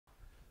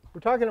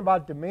we're talking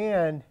about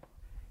demand,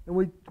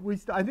 and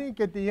I think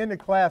at the end of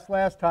class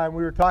last time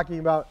we were talking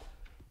about,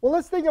 well,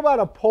 let's think about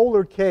a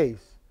polar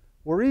case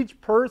where each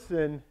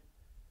person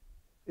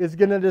is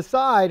going to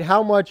decide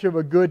how much of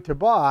a good to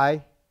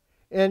buy,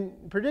 and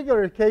in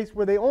particular a case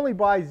where they only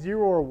buy 0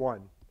 or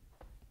 1.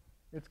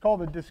 It's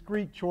called a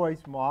discrete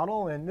choice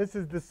model, and this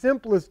is the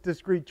simplest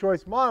discrete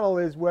choice model,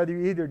 is whether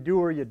you either do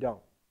or you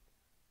don't.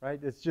 Right?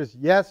 It's just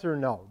yes or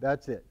no.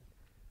 That's it.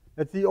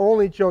 That's the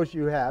only choice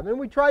you have.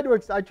 And I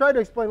tried to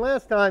explain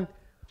last time,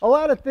 a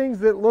lot of things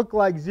that look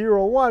like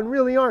 0, 1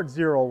 really aren't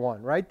 0,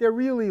 1, right? They're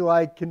really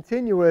like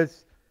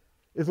continuous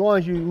as long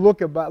as you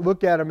look at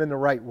them in the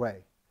right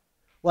way.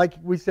 Like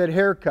we said,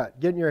 haircut.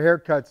 Getting your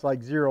haircut's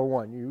like 0,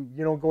 1.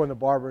 You don't go in the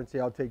barber and say,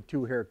 I'll take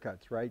 2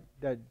 haircuts, right?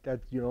 That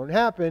don't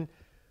happen.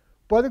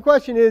 But the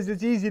question is,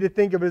 it's easy to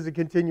think of as a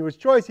continuous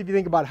choice if you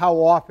think about how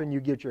often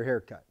you get your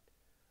haircut,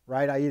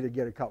 right? I either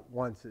get a cut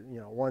once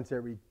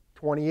every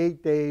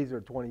 28 days or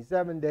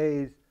 27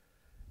 days.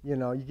 You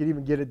could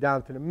even get it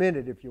down to the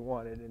minute if you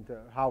wanted, into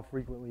how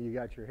frequently you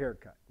got your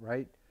haircut,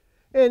 right?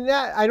 And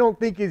that I don't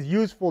think is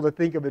useful to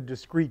think of a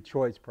discrete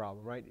choice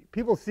problem, right?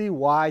 People see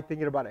why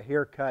thinking about a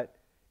haircut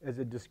as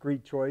a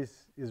discrete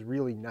choice is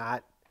really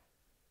not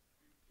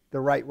the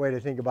right way to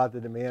think about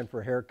the demand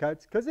for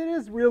haircuts, because it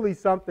is really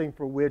something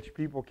for which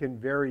people can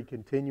vary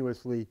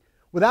continuously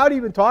without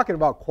even talking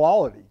about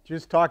quality,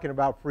 just talking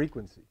about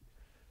frequency.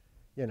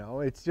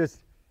 It's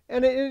just,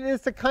 and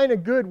it's a kind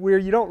of good where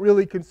you don't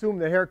really consume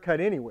the haircut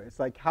anyway. It's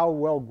like, how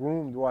well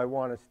groomed do I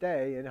want to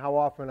stay, and how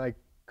often I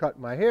cut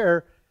my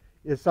hair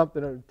is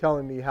something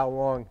telling me how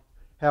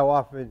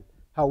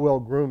well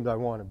groomed I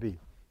want to be.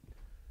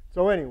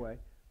 So anyway,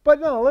 but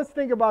no, let's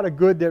think about a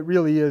good that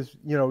really is,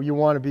 you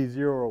want to be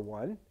 0 or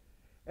 1.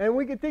 And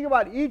we can think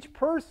about each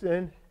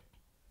person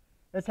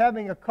as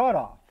having a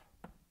cutoff.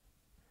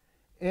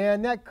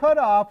 And that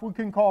cutoff we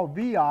can call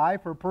VI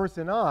for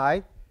person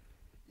I,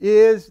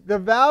 is the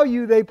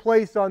value they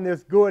place on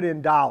this good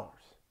in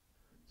dollars.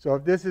 So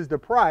if this is the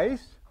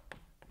price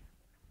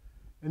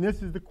and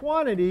this is the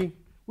quantity,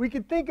 we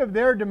could think of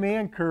their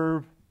demand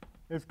curve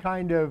as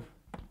kind of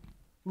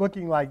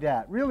looking like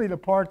that. Really, the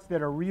parts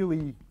that are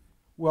really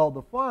well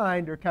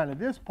defined are kind of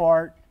this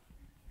part.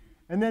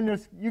 And then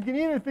you can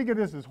either think of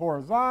this as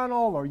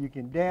horizontal, or you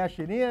can dash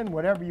it in,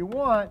 whatever you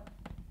want.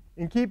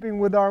 In keeping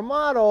with our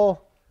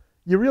model,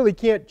 you really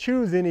can't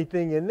choose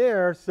anything in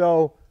there.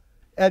 So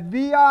at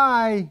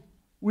VI,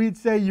 we'd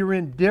say you're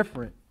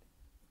indifferent.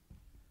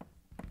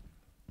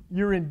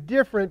 You're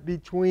indifferent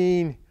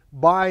between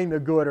buying the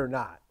good or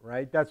not,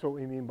 right? That's what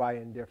we mean by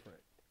indifferent.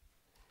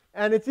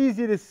 And it's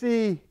easy to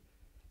see,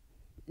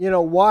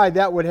 why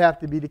that would have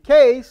to be the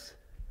case,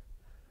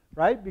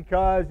 right?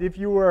 Because if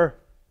you were,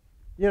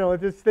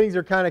 if these things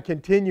are kind of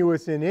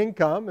continuous in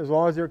income, as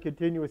long as they're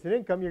continuous in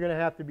income, you're going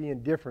to have to be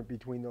indifferent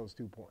between those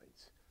 2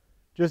 points,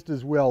 just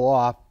as well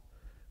off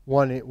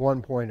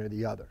one point or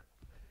the other.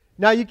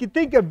 Now you can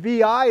think of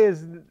VI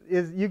as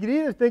you can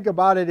either think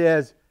about it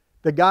as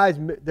the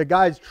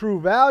guy's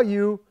true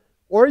value,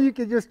 or you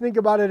could just think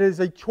about it as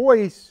a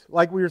choice,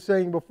 like we were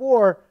saying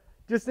before.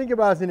 Just think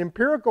about it as an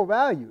empirical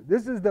value.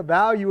 This is the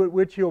value at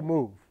which he'll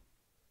move,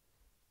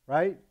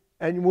 right?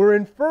 And we're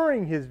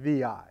inferring his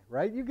VI,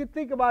 right? You could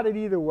think about it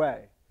either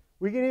way.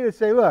 We can either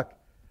say, look,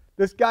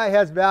 this guy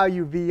has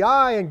value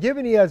VI, and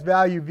given he has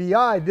value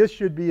VI, this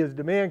should be his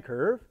demand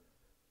curve.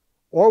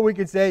 Or we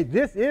could say,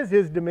 this is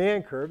his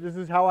demand curve. This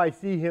is how I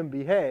see him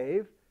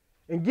behave.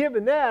 And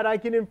given that, I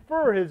can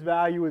infer his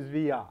value as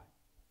VI.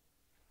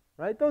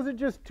 Right? Those are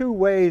just 2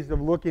 ways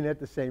of looking at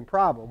the same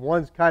problem.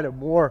 One's kind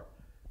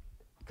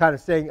of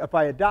saying, if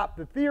I adopt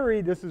the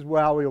theory, this is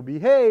how he'll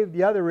behave.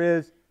 The other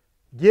is,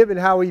 given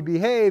how he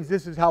behaves,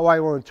 this is how I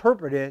will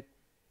interpret it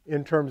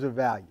in terms of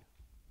value.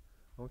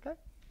 Okay?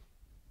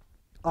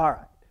 All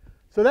right.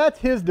 So that's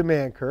his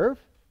demand curve.